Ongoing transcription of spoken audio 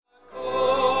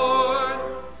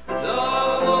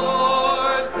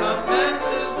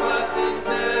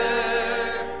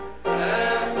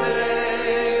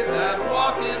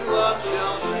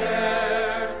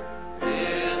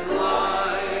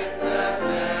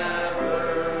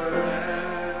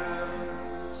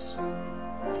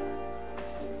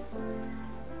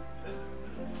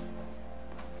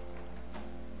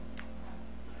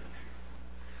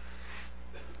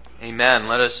Amen.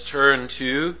 Let us turn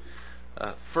to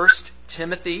 1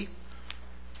 Timothy,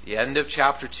 the end of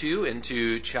chapter 2,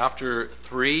 into chapter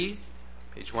 3,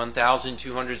 page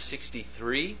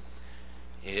 1263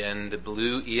 in the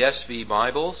blue ESV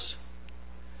Bibles.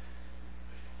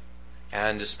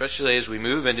 And especially as we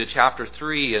move into chapter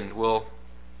 3, and we'll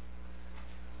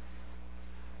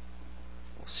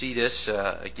see this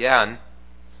again,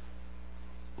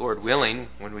 Lord willing,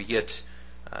 when we get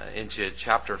into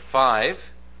chapter 5,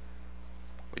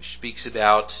 which speaks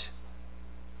about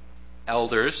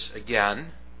elders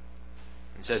again.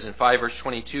 It says in 5 verse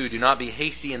 22, "Do not be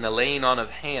hasty in the laying on of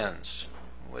hands."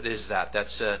 What is that?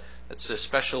 That's a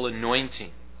special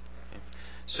anointing. Okay.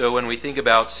 So when we think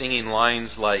about singing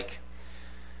lines like,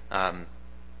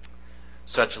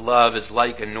 "Such love is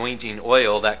like anointing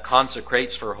oil that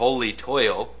consecrates for holy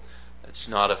toil," it's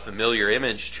not a familiar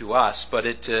image to us, but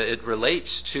it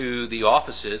relates to the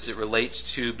offices. It relates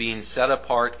to being set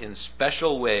apart in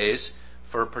special ways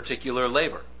for particular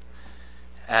labor.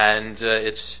 And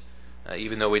it's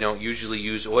even though we don't usually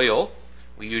use oil,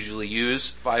 we usually use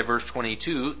 5 verse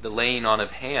 22, the laying on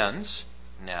of hands.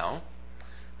 Now,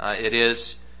 it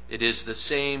is the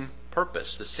same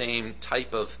purpose, the same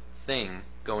type of thing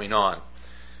going on.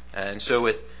 And so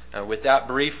with that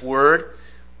brief word,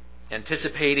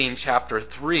 anticipating chapter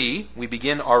 3, we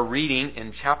begin our reading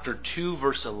in chapter 2,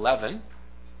 verse 11.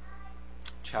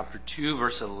 Chapter 2,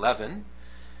 verse 11.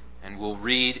 And we'll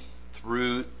read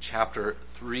through chapter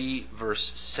 3,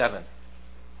 verse 7.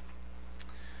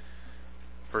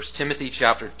 1 Timothy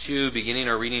chapter 2, beginning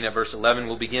our reading at verse 11.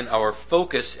 We'll begin our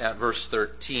focus at verse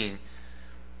 13.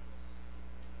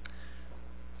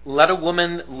 "Let a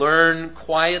woman learn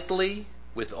quietly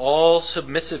with all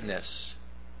submissiveness.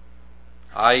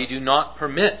 I do not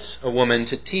permit a woman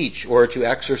to teach or to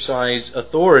exercise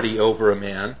authority over a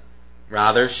man.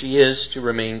 Rather, she is to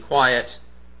remain quiet.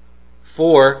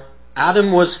 For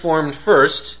Adam was formed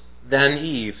first, then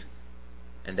Eve.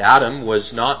 And Adam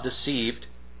was not deceived,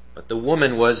 but the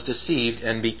woman was deceived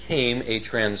and became a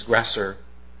transgressor.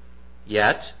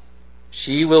 Yet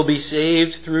she will be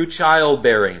saved through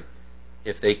childbearing,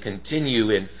 if they continue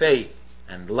in faith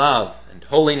and love and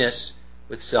holiness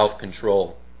with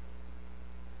self-control.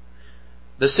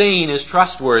 The saying is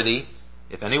trustworthy.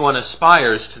 If anyone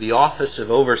aspires to the office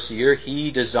of overseer, he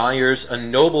desires a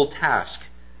noble task.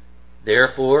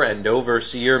 Therefore, an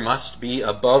overseer must be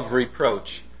above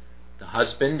reproach, the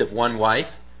husband of one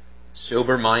wife,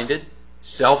 sober-minded,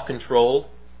 self-controlled,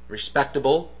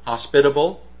 respectable,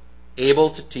 hospitable, able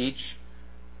to teach,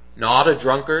 not a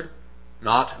drunkard,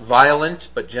 not violent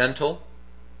but gentle,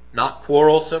 not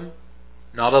quarrelsome,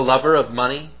 not a lover of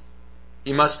money.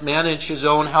 He must manage his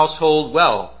own household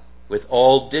well, with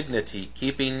all dignity,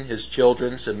 keeping his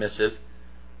children submissive.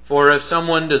 For if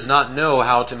someone does not know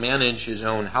how to manage his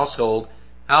own household,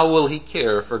 how will he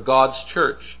care for God's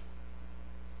church?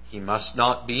 He must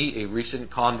not be a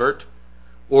recent convert,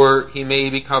 or he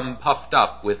may become puffed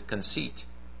up with conceit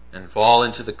and fall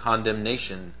into the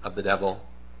condemnation of the devil.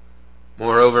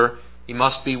 Moreover, he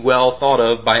must be well thought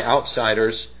of by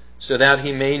outsiders, so that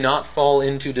he may not fall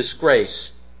into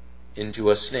disgrace,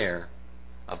 into a snare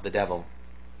of the devil."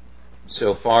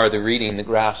 So far the reading. The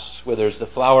grass withers, the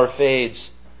flower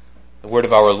fades. The word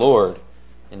of our Lord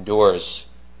endures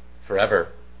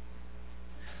forever.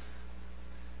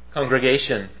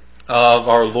 Congregation of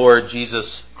our Lord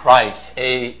Jesus Christ,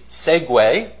 a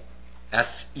Segue,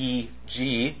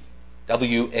 S-E-G-W-A-Y,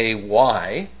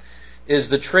 is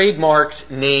the trademarked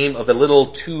name of a little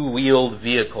two-wheeled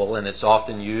vehicle, and it's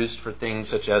often used for things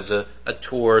such as a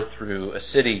tour through a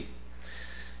city.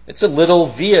 It's a little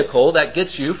vehicle that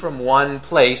gets you from one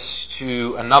place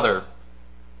to another.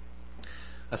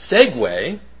 A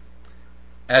Segue,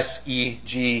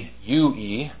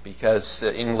 S-E-G-U-E, because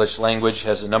the English language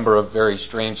has a number of very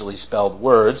strangely spelled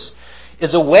words,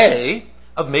 is a way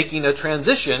of making a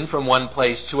transition from one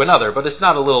place to another. But it's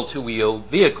not a little two-wheeled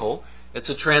vehicle. It's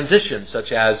a transition,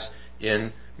 such as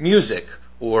in music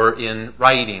or in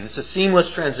writing. It's a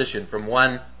seamless transition from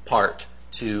one part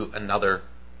to another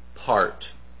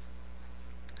part.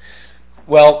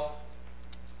 Well,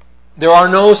 there are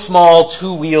no small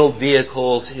two-wheeled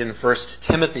vehicles in 1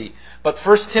 Timothy, but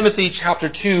 1 Timothy chapter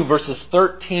 2, verses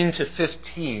 13 to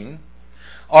 15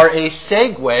 are a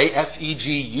segue,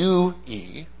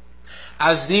 S-E-G-U-E,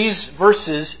 as these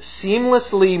verses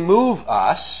seamlessly move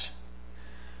us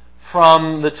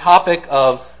from the topic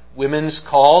of women's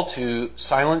call to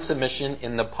silent submission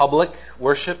in the public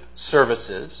worship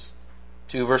services,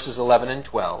 to verses 11 and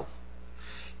 12,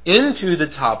 into the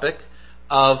topic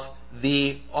of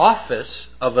the office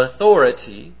of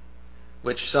authority,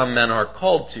 which some men are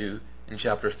called to in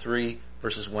chapter 3,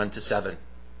 verses 1 to 7.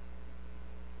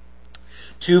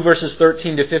 2 verses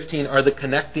 13 to 15 are the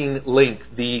connecting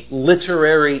link, the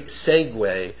literary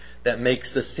segue that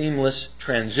makes the seamless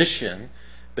transition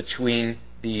between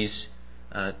these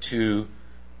two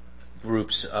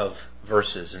groups of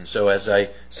verses. And so, as I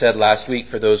said last week,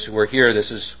 for those who were here,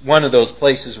 this is one of those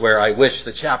places where I wish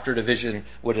the chapter division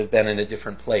would have been in a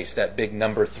different place. That big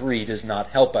number 3 does not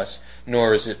help us,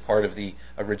 nor is it part of the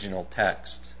original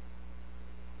text.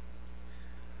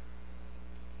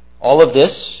 All of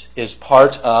this is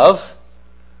part of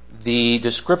the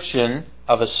description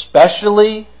of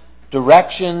especially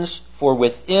directions for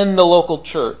within the local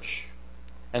church.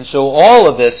 And so all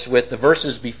of this, with the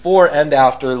verses before and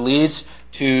after, leads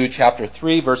to chapter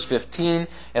 3, verse 15.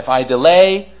 If I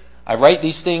delay, I write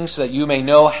these things so that you may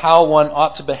know how one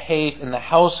ought to behave in the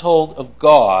household of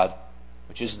God,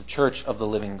 which is the church of the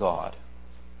living God.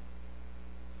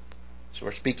 So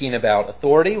we're speaking about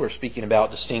authority, we're speaking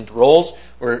about distinct roles,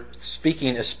 we're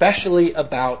speaking especially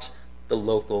about the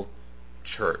local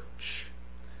church,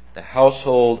 the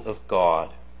household of God.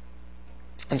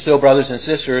 And so, brothers and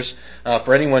sisters,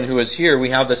 for anyone who is here, we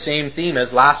have the same theme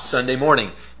as last Sunday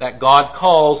morning, that God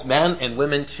calls men and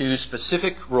women to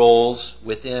specific roles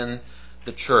within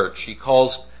the church. He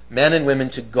calls men and women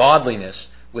to godliness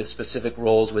with specific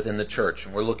roles within the church.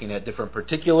 And we're looking at different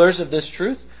particulars of this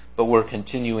truth, but we're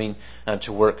continuing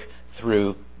to work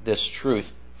through this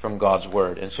truth from God's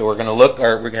Word. And so we're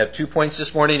going to have 2 points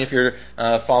this morning if you're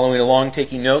following along,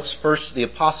 taking notes. First, the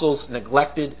apostles'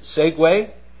 neglected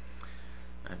segue,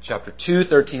 chapter 2,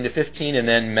 13 to 15, and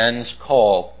then men's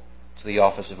call to the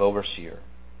office of overseer.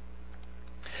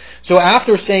 So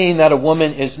after saying that a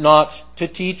woman is not to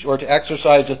teach or to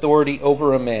exercise authority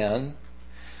over a man,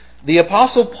 the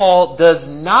Apostle Paul does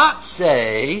not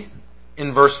say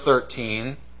in verse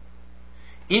 13,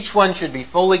 each one should be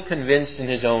fully convinced in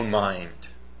his own mind.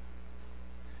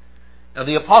 Now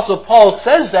the Apostle Paul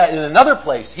says that in another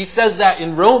place. He says that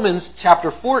in Romans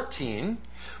chapter 14,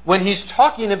 when he's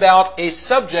talking about a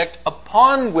subject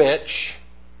upon which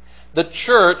the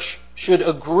church should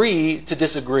agree to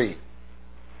disagree.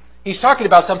 He's talking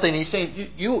about something, he's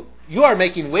saying, you are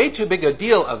making way too big a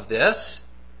deal of this.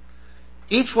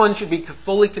 Each one should be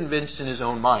fully convinced in his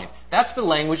own mind. That's the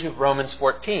language of Romans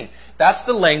 14. That's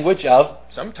the language of,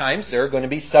 sometimes there are going to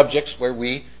be subjects where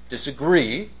we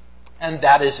disagree, and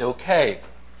that is okay.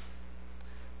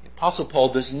 The Apostle Paul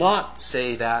does not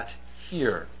say that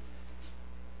here.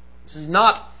 This is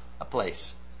not a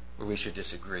place where we should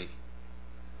disagree.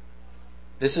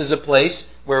 This is a place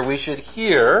where we should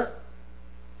hear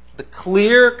the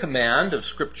clear command of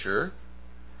Scripture,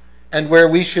 and where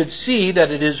we should see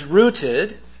that it is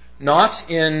rooted not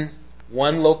in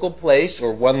one local place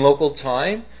or one local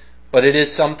time, but it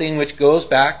is something which goes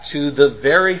back to the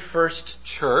very first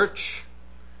church,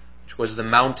 which was the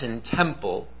mountain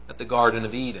temple at the Garden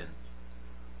of Eden,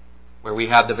 where we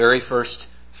had the very first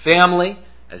family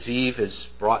as Eve is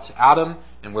brought to Adam,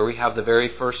 and where we have the very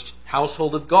first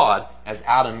household of God as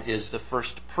Adam is the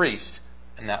first priest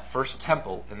in that first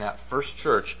temple, in that first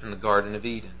church in the Garden of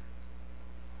Eden.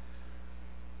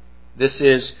 This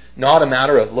is not a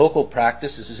matter of local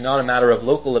practice. This is not a matter of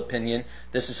local opinion.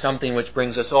 This is something which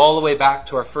brings us all the way back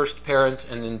to our first parents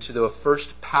and into the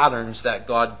first patterns that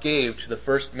God gave to the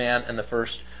first man and the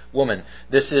first woman.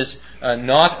 This is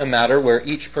not a matter where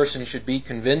each person should be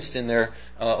convinced in their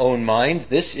own mind.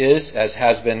 This is, as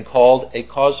has been called, a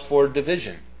cause for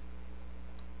division.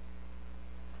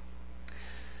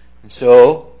 And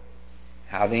so,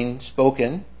 having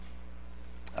spoken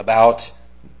about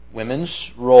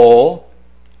women's role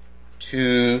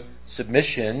to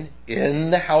submission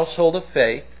in the household of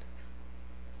faith,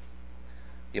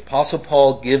 the Apostle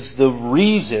Paul gives the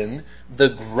reason, the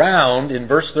ground in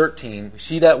verse 13. We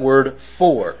see that word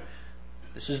for.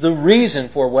 This is the reason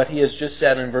for what he has just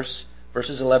said in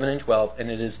verses 11 and 12,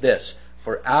 and it is this: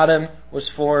 for Adam was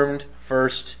formed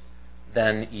first,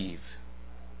 then Eve.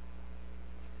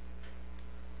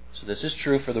 So this is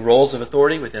true for the roles of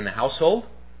authority within the household.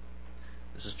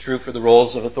 This is true for the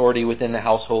roles of authority within the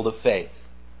household of faith.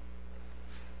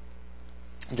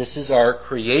 This is our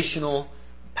creational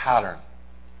pattern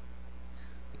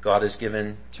that God has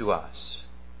given to us.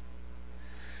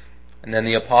 And then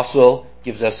the apostle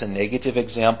gives us a negative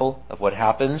example of what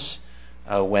happens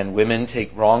when women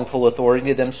take wrongful authority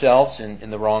to themselves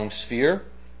in the wrong sphere.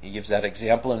 He gives that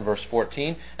example in verse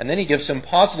 14. And then he gives some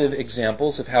positive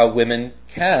examples of how women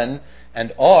can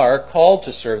and are called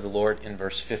to serve the Lord in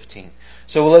verse 15.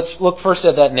 So let's look first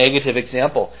at that negative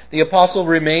example. The apostle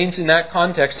remains in that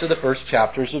context of the first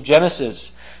chapters of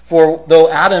Genesis. For though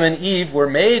Adam and Eve were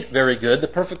made very good, the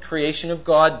perfect creation of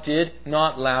God did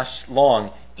not last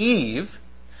long. Eve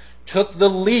took the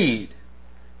lead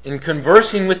in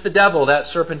conversing with the devil, that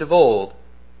serpent of old.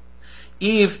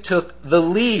 Eve took the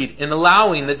lead in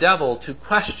allowing the devil to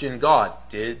question God.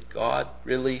 Did God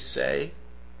really say?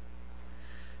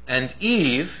 And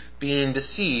Eve, being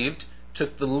deceived,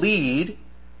 took the lead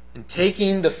in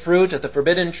taking the fruit of the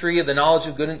forbidden tree of the knowledge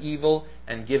of good and evil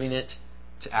and giving it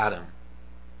to Adam.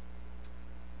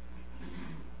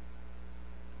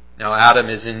 Now, Adam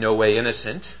is in no way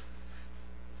innocent.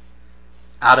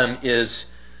 Adam is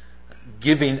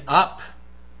giving up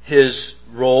his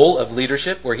role of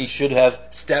leadership where he should have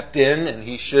stepped in and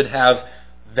he should have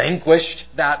vanquished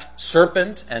that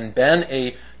serpent and been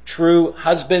a true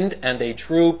husband and a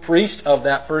true priest of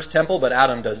that first temple, but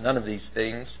Adam does none of these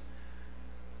things.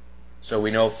 So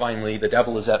we know finally the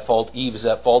devil is at fault, Eve is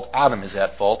at fault, Adam is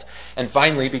at fault. And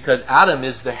finally, because Adam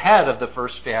is the head of the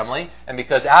first family, and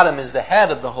because Adam is the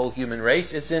head of the whole human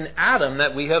race, it's in Adam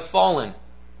that we have fallen.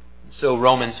 So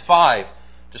Romans 5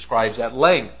 describes at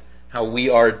length how we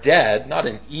are dead, not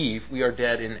in Eve, we are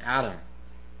dead in Adam.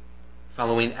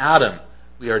 Following Adam,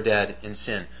 we are dead in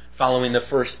sin. Following the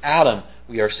first Adam,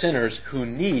 we are sinners who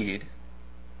need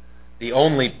the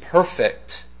only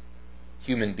perfect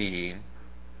human being,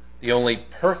 the only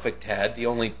perfect head, the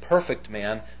only perfect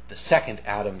man, the second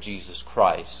Adam, Jesus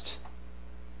Christ.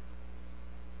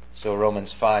 So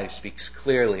Romans 5 speaks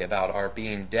clearly about our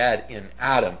being dead in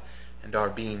Adam and our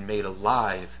being made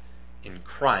alive in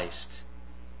Christ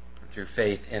through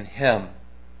faith in Him.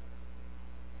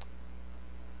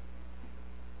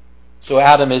 So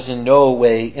Adam is in no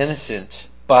way innocent,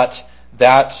 but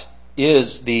that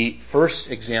is the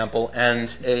first example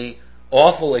and a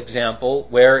awful example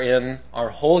wherein our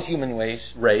whole human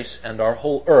race and our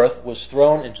whole earth was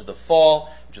thrown into the fall,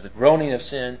 into the groaning of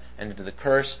sin, and into the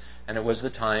curse. And it was the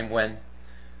time when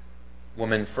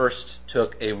woman first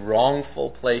took a wrongful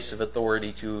place of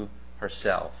authority to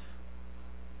herself.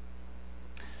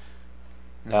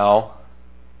 Now,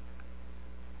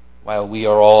 while we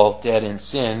are all dead in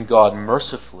sin, God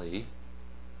mercifully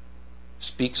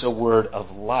speaks a word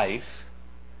of life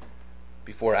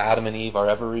before Adam and Eve are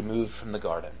ever removed from the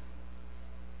garden.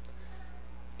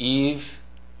 Eve,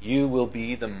 you will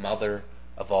be the mother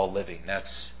of all living.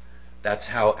 That's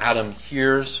how Adam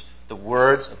hears the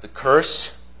words of the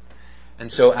curse.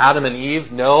 And so Adam and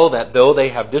Eve know that though they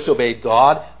have disobeyed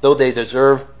God, though they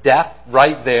deserve death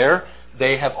right there,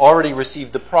 they have already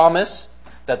received the promise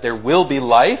that there will be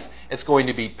life. It's going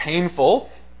to be painful.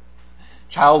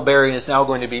 Childbearing is now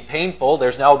going to be painful.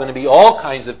 There's now going to be all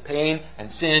kinds of pain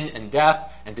and sin and death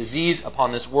and disease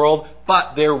upon this world.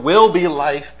 But there will be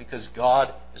life because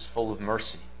God is full of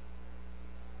mercy.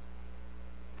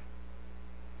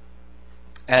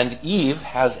 And Eve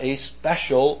has a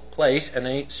special place and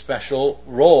a special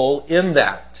role in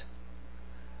that.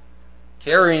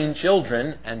 Carrying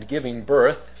children and giving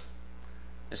birth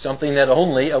is something that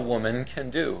only a woman can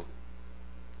do.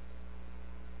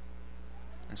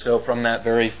 And so from that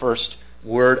very first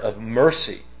word of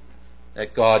mercy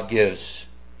that God gives,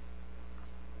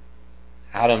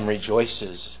 Adam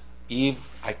rejoices. Eve,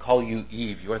 I call you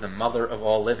Eve. You are the mother of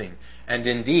all living. And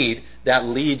indeed, that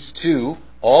leads to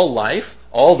all life,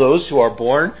 all those who are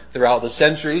born throughout the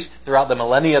centuries, throughout the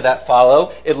millennia that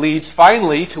follow. It leads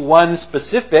finally to one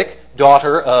specific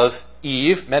daughter of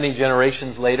Eve, many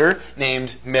generations later,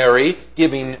 named Mary,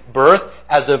 giving birth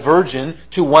as a virgin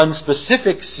to one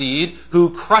specific seed who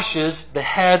crushes the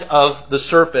head of the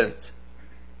serpent.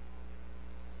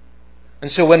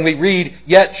 And so when we read,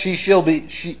 yet,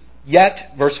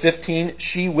 verse 15,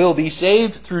 she will be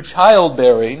saved through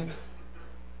childbearing,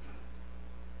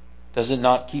 does it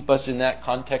not keep us in that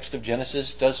context of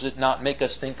Genesis? Does it not make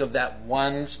us think of that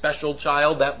one special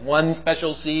child, that one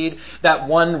special seed, that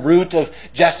one root of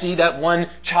Jesse, that one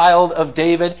child of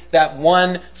David, that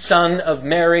one son of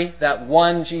Mary, that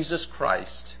one Jesus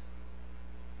Christ,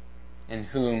 in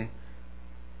whom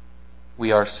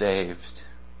we are saved?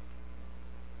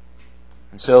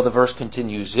 And so the verse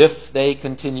continues, if they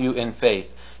continue in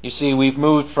faith. You see, we've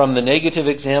moved from the negative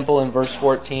example in verse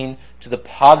 14 to the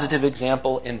positive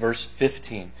example in verse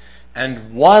 15.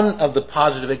 And one of the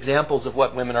positive examples of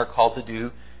what women are called to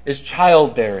do is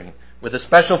childbearing, with a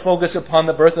special focus upon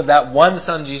the birth of that one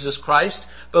Son, Jesus Christ,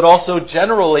 but also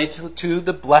generally to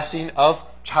the blessing of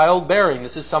childbearing.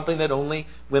 This is something that only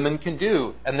women can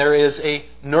do. And there is a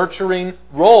nurturing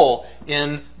role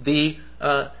in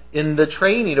the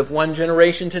training of one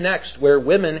generation to next, where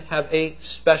women have a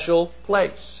special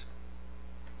place.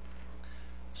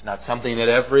 It's not something that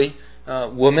every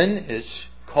woman is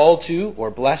called to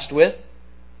or blessed with.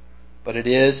 but it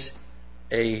is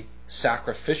a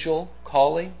sacrificial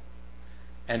calling,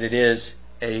 and it is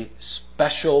a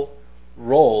special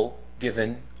role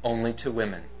given only to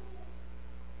women.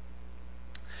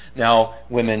 Now,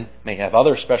 women may have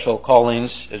other special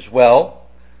callings as well.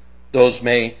 Those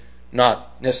may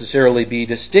not necessarily be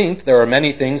distinct. There are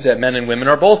many things that men and women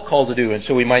are both called to do. And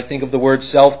so we might think of the word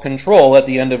self-control at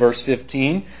the end of verse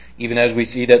 15, even as we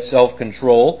see that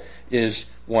self-control is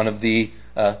one of the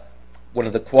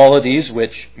qualities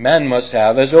which men must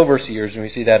have as overseers. And we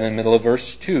see that in the middle of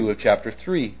verse 2 of chapter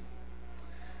 3.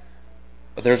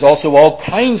 But there's also all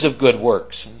kinds of good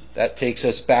works. That takes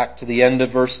us back to the end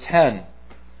of verse 10.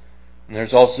 And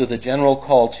there's also the general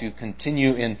call to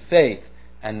continue in faith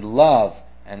and love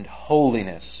and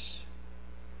holiness.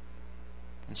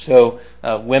 And so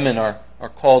women are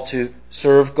called to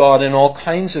serve God in all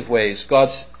kinds of ways.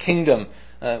 God's kingdom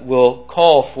will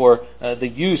call for the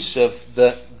use of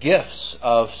the gifts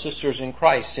of sisters in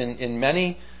Christ in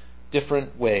many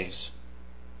different ways.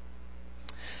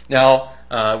 Now,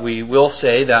 we will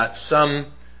say that some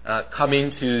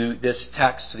coming to this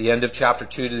text, to the end of chapter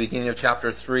 2, to the beginning of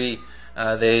chapter 3,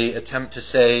 they attempt to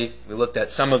say, we looked at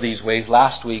some of these ways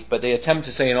last week, but they attempt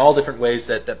to say in all different ways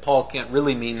that Paul can't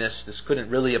really mean this couldn't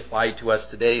really apply to us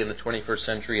today in the 21st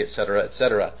century, etc.,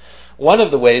 etc. One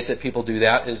of the ways that people do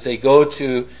that is they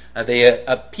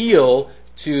appeal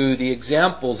to the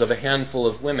examples of a handful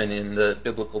of women in the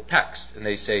biblical text, and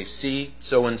they say, see,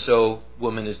 so-and-so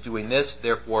woman is doing this,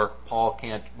 therefore Paul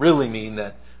can't really mean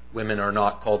that women are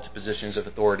not called to positions of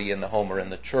authority in the home or in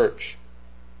the church.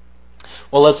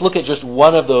 Well, let's look at just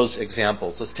one of those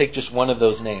examples. Let's take just one of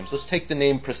those names. Let's take the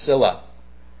name Priscilla.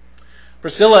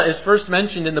 Priscilla is first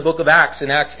mentioned in the book of Acts,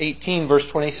 in Acts 18, verse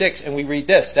 26, and we read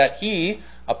this, that he,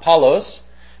 Apollos,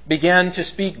 began to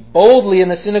speak boldly in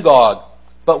the synagogue.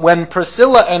 But when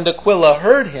Priscilla and Aquila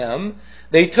heard him,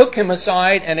 they took him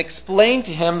aside and explained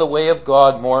to him the way of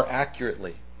God more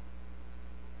accurately.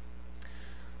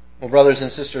 Well, brothers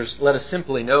and sisters, let us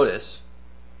simply notice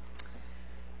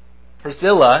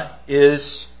Priscilla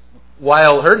is,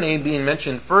 while her name being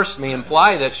mentioned first may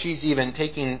imply that she's even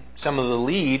taking some of the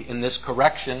lead in this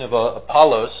correction of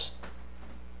Apollos,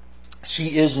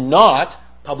 she is not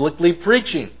publicly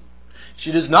preaching.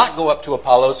 She does not go up to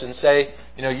Apollos and say,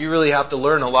 you really have to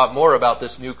learn a lot more about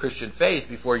this new Christian faith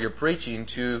before you're preaching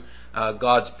to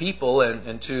God's people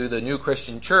and to the new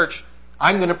Christian church.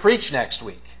 I'm going to preach next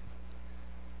week.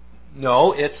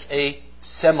 No, it's a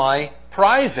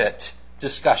semi-private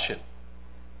discussion.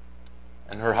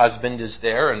 And her husband is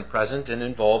there and present and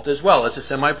involved as well. It's a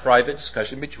semi-private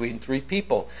discussion between three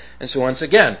people. And so once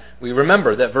again, we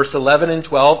remember that verse 11 and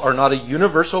 12 are not a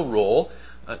universal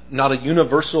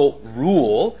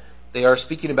rule. They are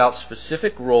speaking about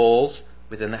specific roles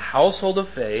within the household of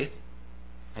faith,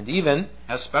 and even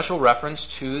has special reference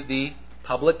to the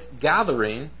public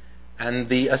gathering and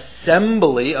the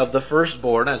assembly of the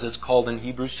firstborn, as it's called in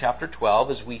Hebrews chapter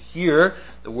 12, as we hear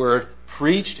the word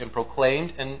preached and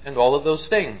proclaimed and all of those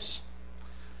things.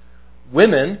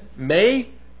 Women may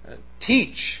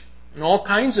teach in all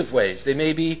kinds of ways. They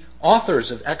may be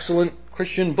authors of excellent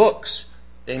Christian books.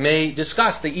 They may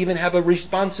discuss. They even have a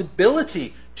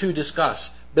responsibility to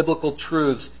discuss biblical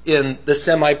truths in the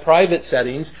semi-private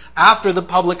settings after the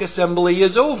public assembly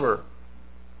is over.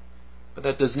 But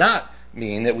that does not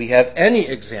mean that we have any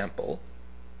example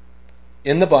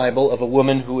in the Bible of a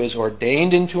woman who is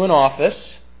ordained into an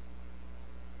office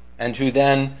and who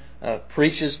then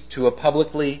preaches to a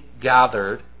publicly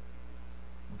gathered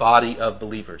body of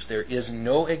believers. There is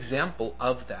no example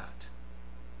of that,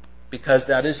 because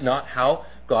that is not how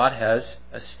God has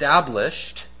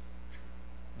established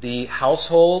the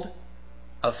household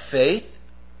of faith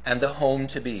and the home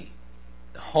to be.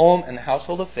 The home and the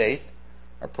household of faith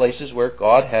are places where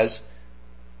God has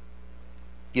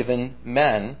given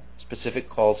men specific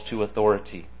calls to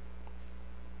authority.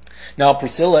 Now,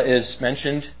 Priscilla is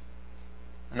mentioned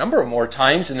a number of more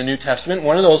times in the New Testament.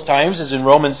 One of those times is in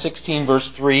Romans 16, verse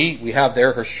 3. We have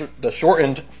there the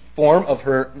shortened form of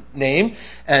her name.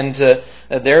 And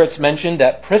there it's mentioned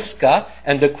that Prisca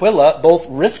and Aquila both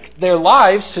risked their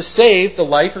lives to save the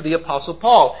life of the Apostle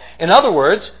Paul. In other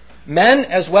words, men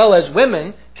as well as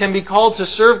women can be called to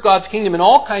serve God's kingdom in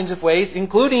all kinds of ways,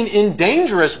 including in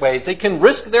dangerous ways. They can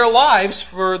risk their lives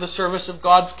for the service of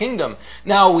God's kingdom.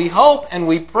 Now, we hope and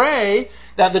we pray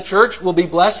that the church will be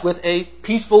blessed with a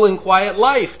peaceful and quiet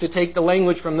life, to take the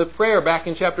language from the prayer back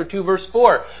in chapter 2, verse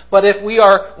 4. But if we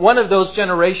are one of those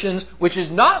generations which is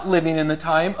not living in the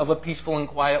time of a peaceful and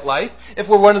quiet life, if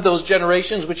we're one of those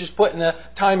generations which is put in a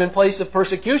time and place of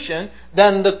persecution,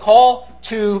 then the call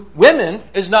to women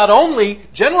is not only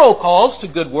general calls to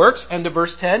good works, end of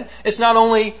verse 10. It's not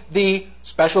only the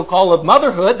special call of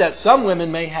motherhood that some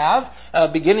women may have,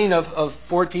 beginning of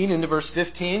 14 into verse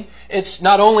 15. It's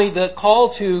not only the call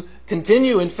to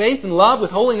continue in faith and love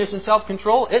with holiness and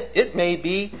self-control. It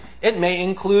may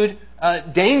include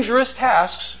dangerous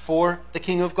tasks for the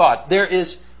King of God. There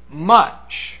is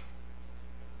much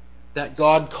that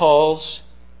God calls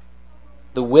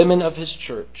the women of His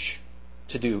church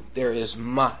to do. There is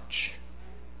much.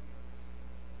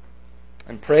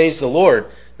 And praise the Lord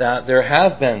that there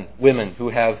have been women who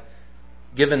have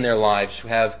given their lives, who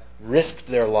have risked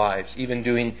their lives, even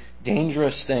doing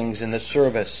dangerous things in the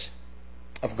service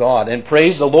of God. And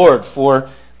praise the Lord for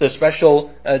the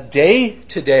special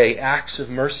day-to-day acts of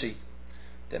mercy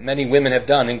that many women have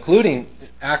done, including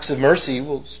acts of mercy.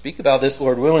 We'll speak about this,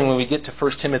 Lord willing, when we get to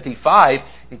 1 Timothy 5,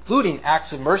 including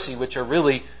acts of mercy which are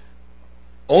really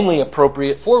only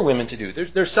appropriate for women to do.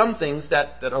 There's some things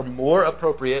that are more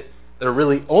appropriate, that are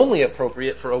really only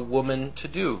appropriate for a woman to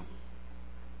do.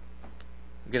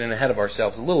 We're getting ahead of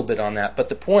ourselves a little bit on that, but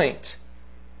the point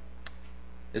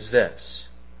is this.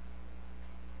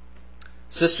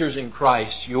 Sisters in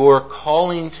Christ, your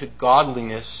calling to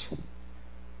godliness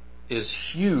is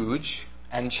huge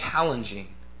and challenging.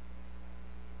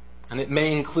 And it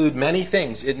may include many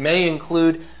things. It may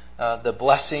include the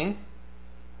blessing,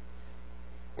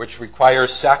 which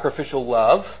requires sacrificial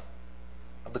love,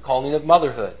 of the calling of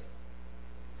motherhood.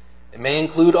 It may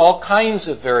include all kinds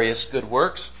of various good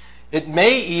works. It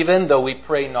may even, though we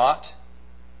pray not,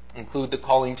 include the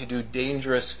calling to do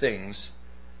dangerous things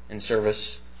in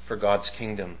service for God's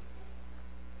kingdom.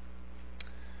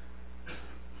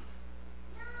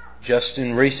 Just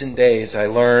in recent days, I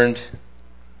learned,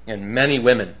 and many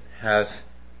women have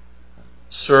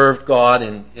served God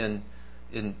in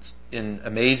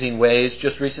amazing ways.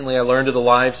 Just recently, I learned of the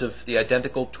lives of the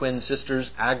identical twin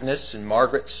sisters, Agnes and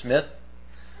Margaret Smith.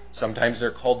 Sometimes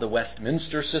they're called the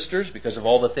Westminster Sisters because of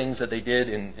all the things that they did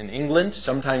in England.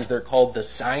 Sometimes they're called the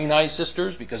Sinai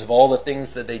Sisters because of all the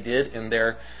things that they did in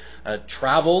their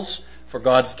travels for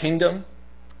God's kingdom.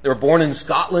 They were born in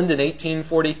Scotland in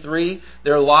 1843.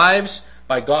 Their lives,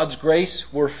 by God's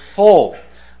grace, were full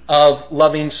of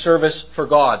loving service for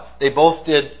God. They both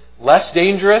did less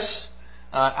dangerous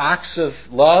acts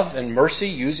of love and mercy,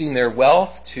 using their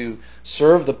wealth to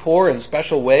serve the poor in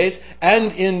special ways.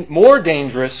 And in more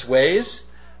dangerous ways,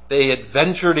 they had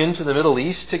ventured into the Middle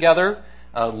East together,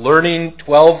 learning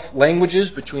 12 languages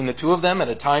between the two of them at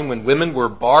a time when women were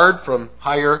barred from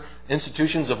higher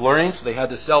institutions of learning, so they had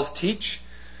to self-teach.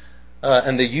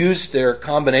 And they used their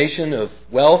combination of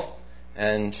wealth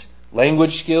and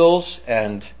language skills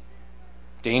and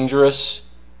dangerous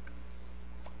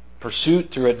pursuit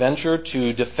through adventure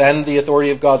to defend the authority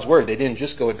of God's Word. They didn't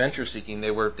just go adventure seeking. They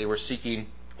were seeking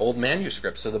old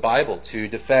manuscripts of the Bible to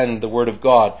defend the Word of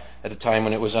God at a time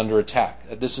when it was under attack.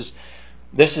 This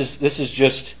is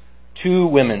just two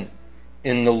women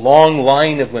in the long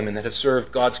line of women that have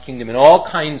served God's kingdom in all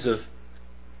kinds of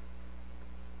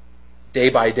day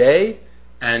by day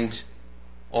and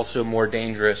also more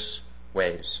dangerous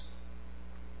ways.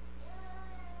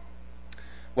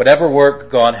 Whatever work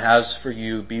God has for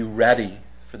you, be ready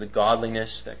for the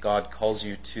godliness that God calls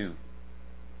you to.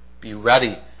 Be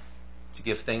ready to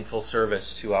give thankful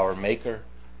service to our Maker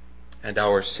and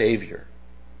our Savior.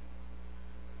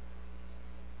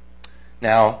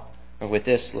 Now, with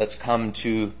this, let's come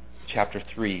to chapter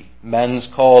 3. Men's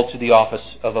call to the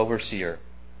office of overseer.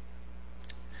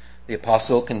 The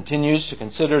apostle continues to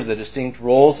consider the distinct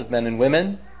roles of men and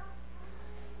women,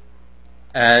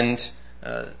 and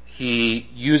he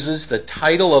uses the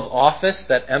title of office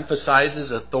that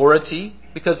emphasizes authority,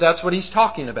 because that's what he's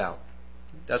talking about.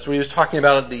 That's what he was talking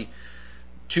about at the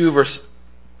 2 verse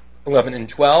 11 and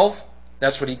 12.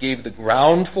 That's what he gave the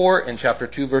ground for in chapter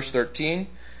 2 verse 13.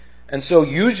 And so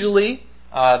usually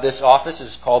this office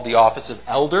is called the office of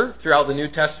elder throughout the New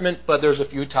Testament, but there's a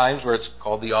few times where it's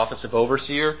called the office of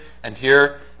overseer. And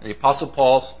here, the Apostle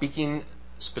Paul, speaking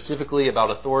specifically about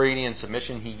authority and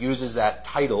submission, he uses that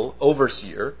title,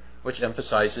 overseer, which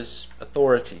emphasizes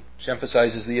authority, which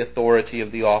emphasizes the authority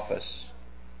of the office.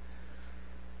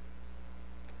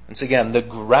 Once again, the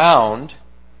ground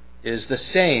is the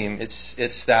same.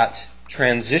 It's that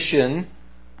transition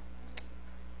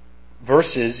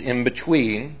verses in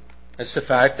between. It's the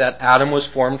fact that Adam was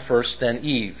formed first, then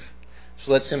Eve.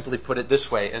 So let's simply put it this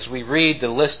way. As we read the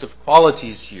list of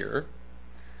qualities here,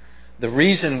 the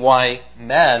reason why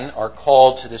men are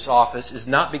called to this office is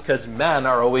not because men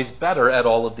are always better at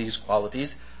all of these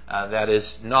qualities. That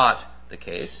is not the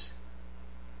case.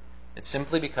 It's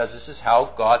simply because this is how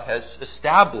God has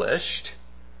established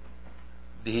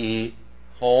the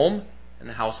home and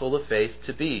the household of faith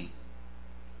to be.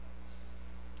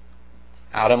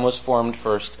 Adam was formed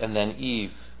first and then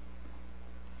Eve.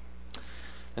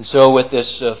 And so with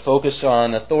this focus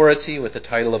on authority, with the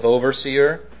title of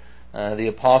overseer, the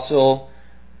apostle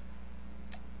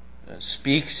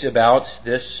speaks about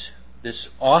this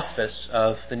office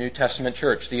of the New Testament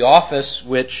church, the office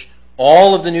which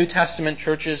all of the New Testament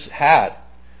churches had.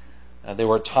 There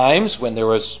were times when there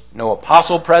was no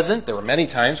apostle present. There were many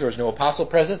times there was no apostle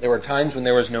present. There were times when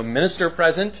there was no minister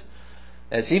present.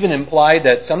 It's even implied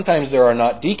that sometimes there are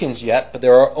not deacons yet, but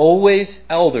there are always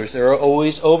elders. There are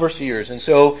always overseers. And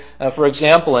so, for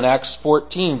example, in Acts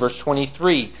 14, verse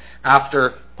 23,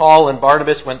 after Paul and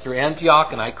Barnabas went through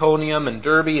Antioch and Iconium and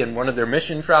Derbe in one of their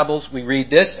mission travels, we read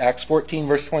this, Acts 14,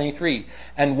 verse 23.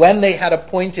 And when they had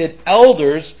appointed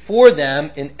elders for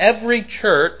them in every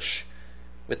church,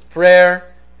 with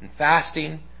prayer and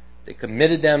fasting, they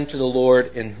committed them to the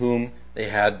Lord in whom they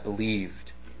had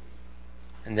believed.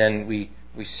 And then we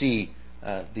see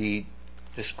the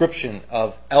description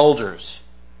of elders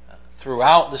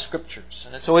throughout the Scriptures.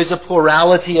 And it's always a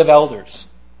plurality of elders.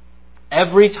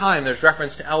 Every time there's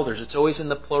reference to elders, it's always in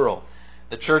the plural.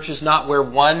 The church is not where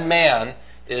one man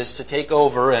is to take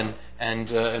over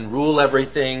and rule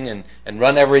everything and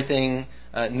run everything.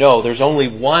 No, there's only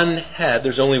one head.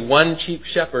 There's only one chief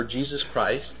shepherd, Jesus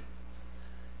Christ.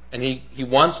 And he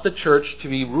wants the church to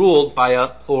be ruled by a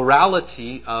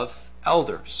plurality of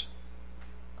elders.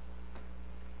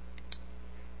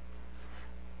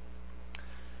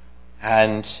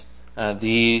 And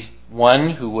the one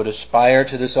who would aspire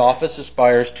to this office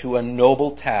aspires to a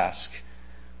noble task.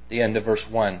 The end of verse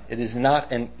 1. It is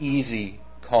not an easy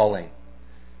calling.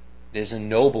 It is a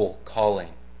noble calling.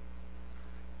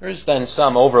 There is then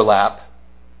some overlap,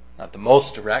 not the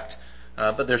most direct,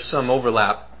 but there's some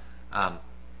overlap.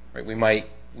 Right?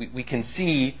 We can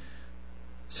see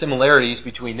similarities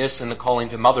between this and the calling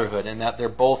to motherhood, in that they're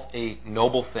both a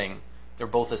noble thing, they're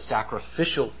both a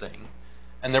sacrificial thing,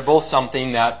 and they're both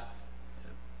something that,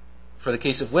 for the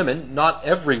case of women, not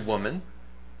every woman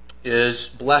is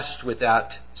blessed with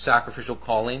that sacrificial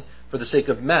calling. For the sake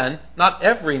of men, not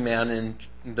every man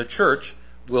in the church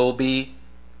will be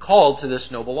called to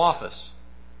this noble office,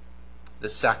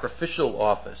 this sacrificial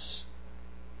office.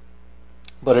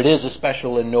 But it is a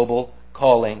special and noble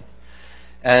calling.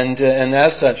 And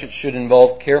as such, it should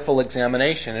involve careful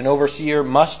examination. An overseer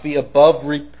must be above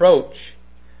reproach.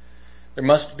 There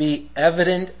must be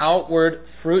evident outward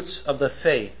fruits of the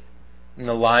faith in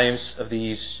the lives of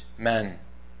these men.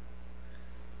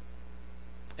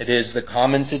 It is the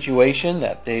common situation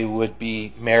that they would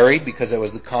be married, because it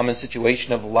was the common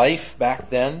situation of life back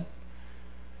then.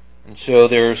 And so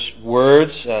there's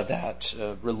words that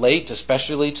relate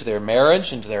especially to their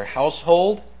marriage and to their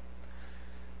household.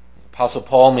 Apostle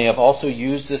Paul may have also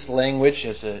used this language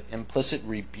as an implicit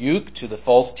rebuke to the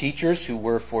false teachers who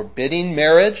were forbidding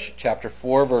marriage, chapter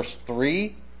 4, verse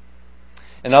 3.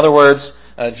 In other words,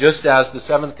 just as the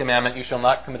seventh commandment, you shall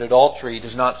not commit adultery,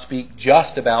 does not speak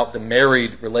just about the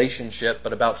married relationship,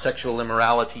 but about sexual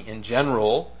immorality in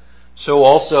general, so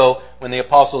also when the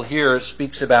apostle here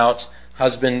speaks about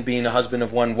husband being a husband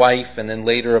of one wife, and then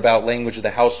later about language of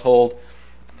the household,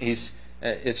 it's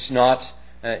not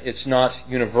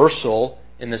universal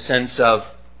in the sense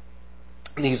of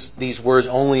these words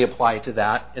only apply to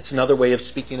that. It's another way of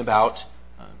speaking about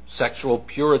sexual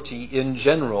purity in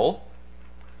general.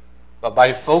 But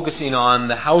by focusing on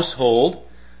the household,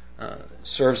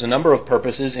 serves a number of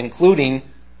purposes, including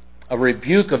a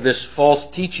rebuke of this false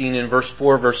teaching in verse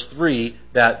 4, verse 3,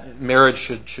 that marriage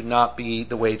should not be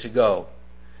the way to go.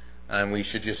 And we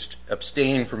should just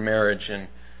abstain from marriage, and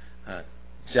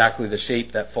exactly the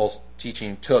shape that false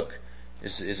teaching took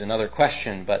is another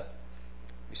question. But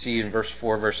we see in verse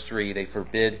 4, verse 3, they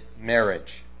forbid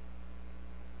marriage.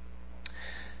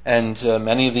 And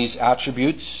many of these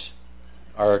attributes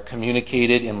are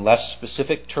communicated in less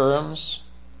specific terms,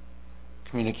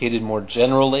 communicated more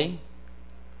generally.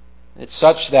 It's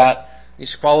such that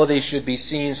these qualities should be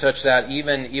seen such that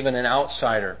even an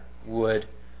outsider would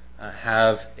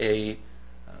have a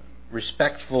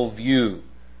respectful view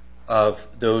of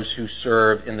those who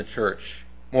serve in the church.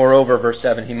 Moreover, verse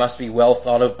 7, he must be well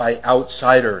thought of by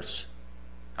outsiders.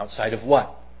 Outside of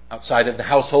what? Outside of the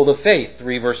household of faith.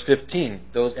 3 verse 15.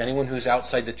 Anyone who's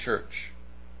outside the church.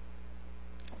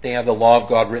 They have the law of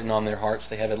God written on their hearts.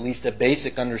 They have at least a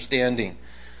basic understanding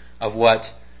of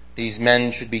what these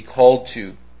men should be called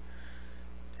to.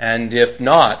 And if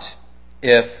not,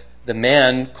 if the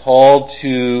man called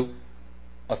to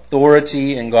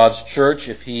authority in God's church,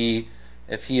 if he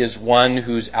is one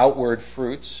whose outward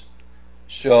fruits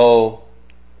show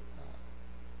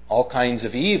all kinds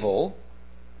of evil,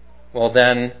 well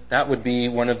then that would be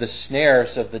one of the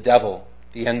snares of the devil,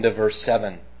 the end of verse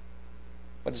 7.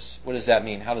 What does that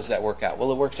mean? How does that work out?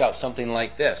 Well, it works out something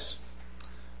like this.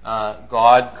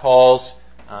 God calls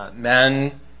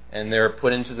men, and they're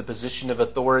put into the position of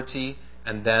authority,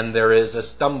 and then there is a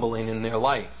stumbling in their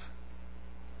life.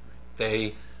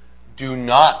 They do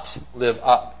not live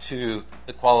up to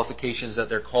the qualifications that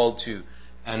they're called to,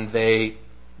 and they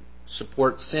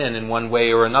support sin in one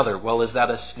way or another. Well, is that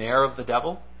a snare of the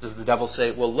devil? Does the devil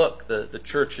say, well, look, the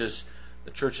church is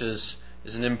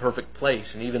an imperfect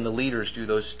place, and even the leaders do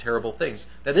those terrible things?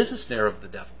 That is a snare of the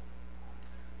devil.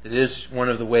 It is one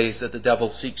of the ways that the devil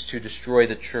seeks to destroy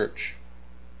the church.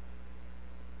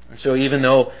 And so even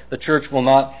though the church will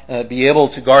not be able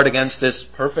to guard against this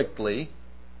perfectly,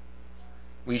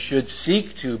 we should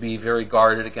seek to be very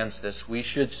guarded against this. We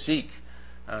should seek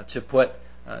to put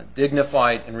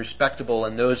dignified and respectable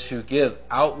and those who give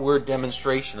outward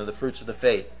demonstration of the fruits of the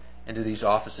faith into these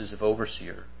offices of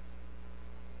overseer.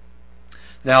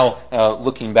 Now,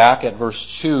 looking back at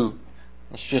verse 2,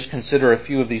 let's just consider a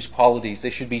few of these qualities. They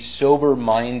should be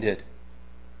sober-minded.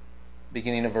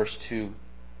 Beginning of verse 2.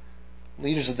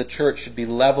 Leaders of the church should be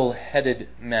level-headed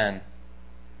men,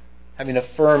 having a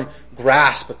firm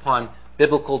grasp upon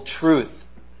biblical truth.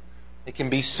 They can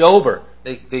be sober.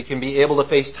 They can be able to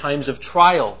face times of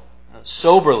trial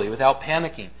soberly, without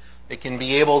panicking. They can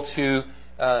be able to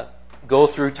go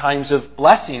through times of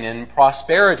blessing and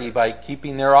prosperity by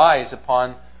keeping their eyes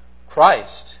upon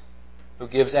Christ, who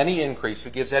gives any increase,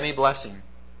 who gives any blessing.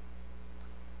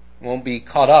 Won't be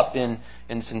caught up in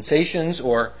sensations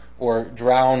or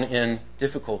drown in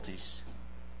difficulties.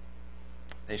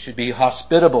 They should be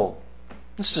hospitable.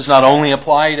 This does not only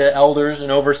apply to elders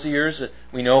and overseers.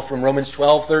 We know from Romans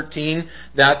 12:13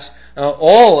 that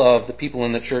all of the people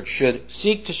in the church should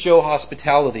seek to show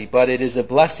hospitality, but it is a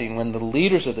blessing when the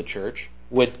leaders of the church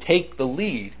would take the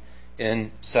lead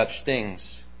in such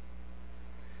things.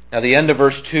 Now, the end of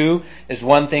verse 2 is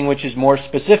one thing which is more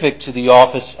specific to the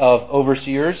office of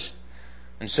overseers.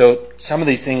 And so some of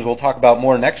these things we'll talk about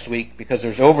more next week because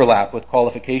there's overlap with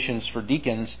qualifications for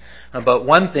deacons. But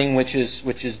one thing which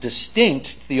is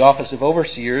distinct to the office of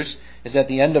overseers is at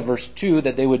the end of verse 2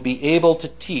 that they would be able to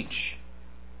teach.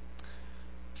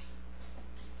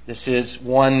 This is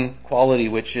one quality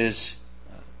which is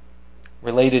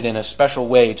related in a special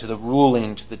way to the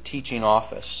ruling, to the teaching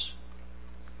office.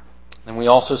 And we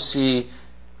also see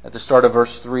at the start of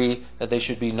verse 3 that they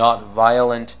should be not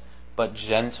violent but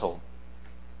gentle.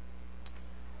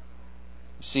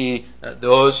 You see,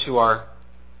 those who are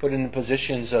put in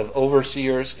positions of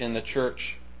overseers in the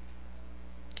church,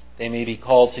 they may be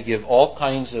called to give all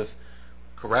kinds of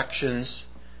corrections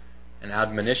and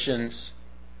admonitions.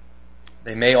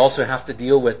 They may also have to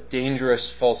deal with dangerous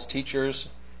false teachers.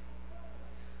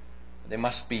 They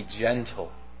must be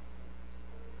gentle.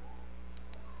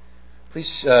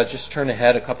 Please just turn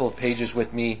ahead a couple of pages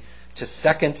with me to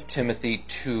 2 Timothy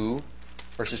 2,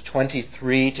 verses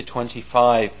 23 to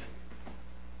 25.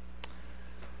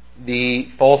 The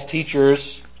false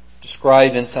teachers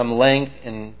described in some length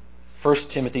in 1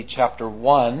 Timothy chapter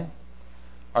 1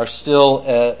 are still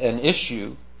an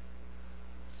issue.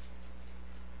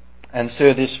 And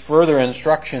so these further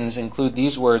instructions include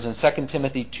these words in 2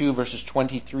 Timothy 2, verses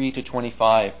 23 to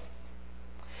 25.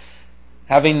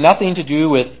 Having nothing to do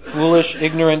with foolish,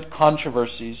 ignorant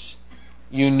controversies,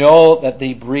 you know that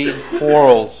they breed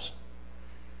quarrels,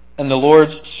 and the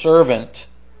Lord's servant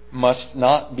must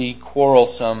not be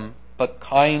quarrelsome, but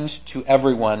kind to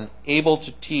everyone, able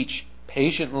to teach,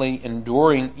 patiently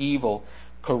enduring evil,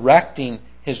 correcting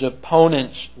his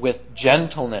opponents with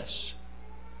gentleness.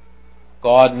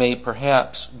 God may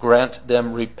perhaps grant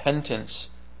them repentance,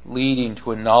 leading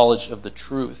to a knowledge of the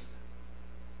truth.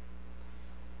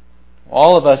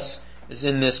 All of us is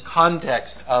in this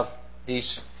context of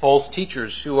these false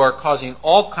teachers who are causing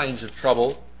all kinds of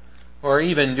trouble, or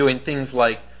even doing things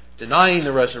like denying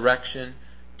the resurrection,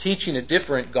 teaching a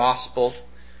different gospel.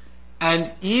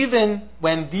 And even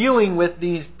when dealing with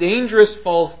these dangerous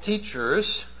false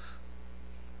teachers,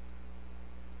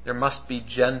 there must be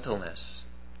gentleness.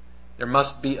 There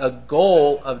must be a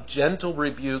goal of gentle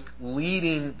rebuke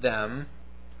leading them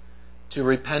to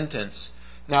repentance.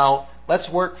 Now, let's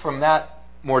work from that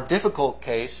more difficult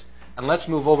case, and let's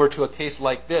move over to a case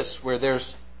like this, where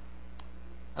there's,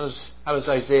 how does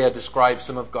Isaiah describe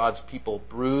some of God's people?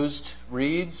 Bruised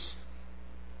reeds.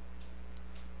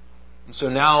 And so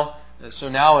now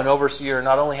an overseer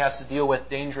not only has to deal with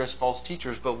dangerous false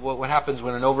teachers, but what happens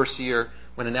when an overseer,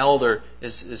 when an elder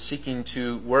is seeking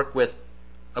to work with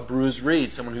a bruised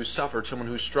reed, someone who's suffered, someone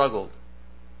who's struggled?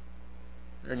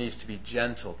 There needs to be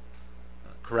gentle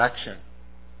correction.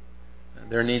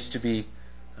 There needs to be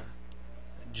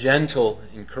gentle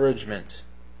encouragement.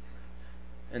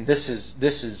 And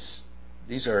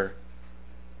these are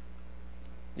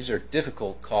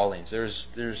difficult callings.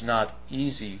 There's not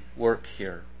easy work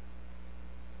here.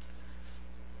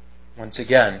 Once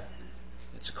again,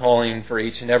 it's a calling for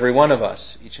each and every one of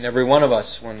us. Each and every one of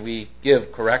us, when we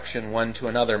give correction one to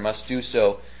another, must do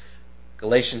so,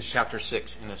 Galatians chapter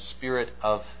 6, in a spirit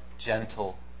of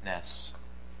gentleness.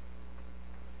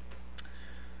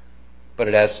 But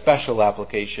it has special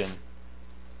application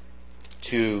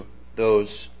to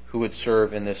those who would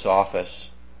serve in this office.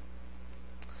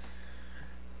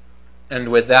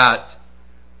 And with that,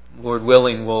 Lord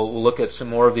willing, we'll look at some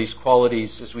more of these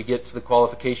qualities as we get to the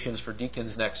qualifications for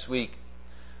deacons next week.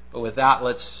 But with that,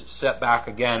 let's step back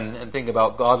again and think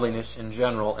about godliness in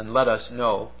general, and let us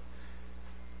know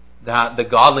that the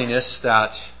godliness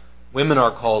that women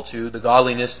are called to, the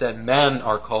godliness that men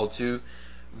are called to,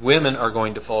 women are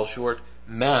going to fall short,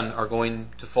 men are going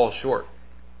to fall short.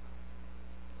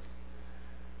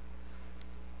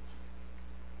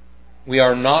 We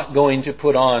are not going to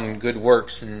put on good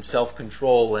works and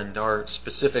self-control and our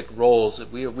specific roles.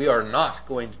 We are not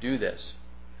going to do this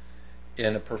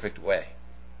in a perfect way.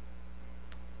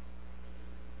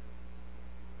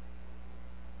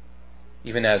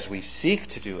 Even as we seek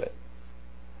to do it,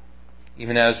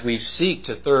 even as we seek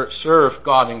to serve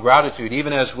God in gratitude,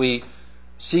 even as we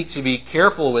seek to be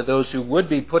careful with those who would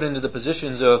be put into the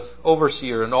positions of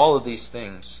overseer and all of these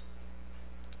things,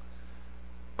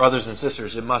 brothers and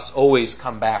sisters, it must always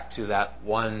come back to that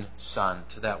one Son,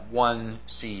 to that one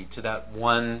seed, to that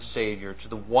one Savior, to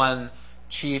the one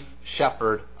chief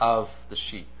shepherd of the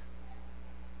sheep.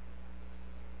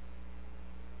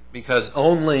 Because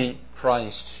only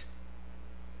Christ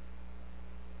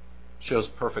shows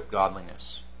perfect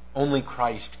godliness. Only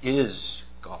Christ is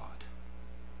God.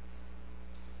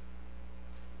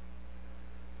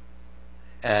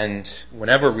 And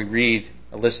whenever we read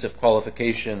a list of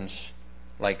qualifications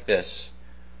like this,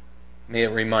 may it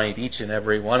remind each and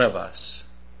every one of us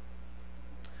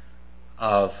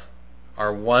of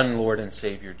our one Lord and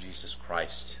Savior, Jesus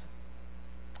Christ.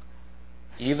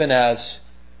 Even as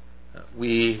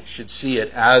we should see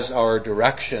it as our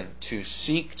direction to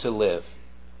seek to live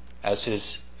as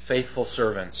His faithful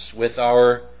servants with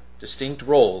our distinct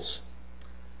roles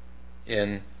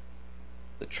in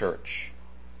the church.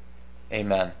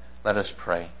 Amen. Let us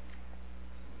pray.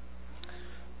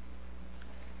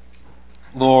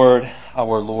 Lord,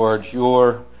 our Lord,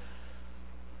 your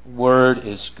word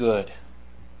is good.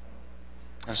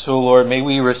 And so, Lord, may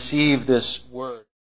we receive this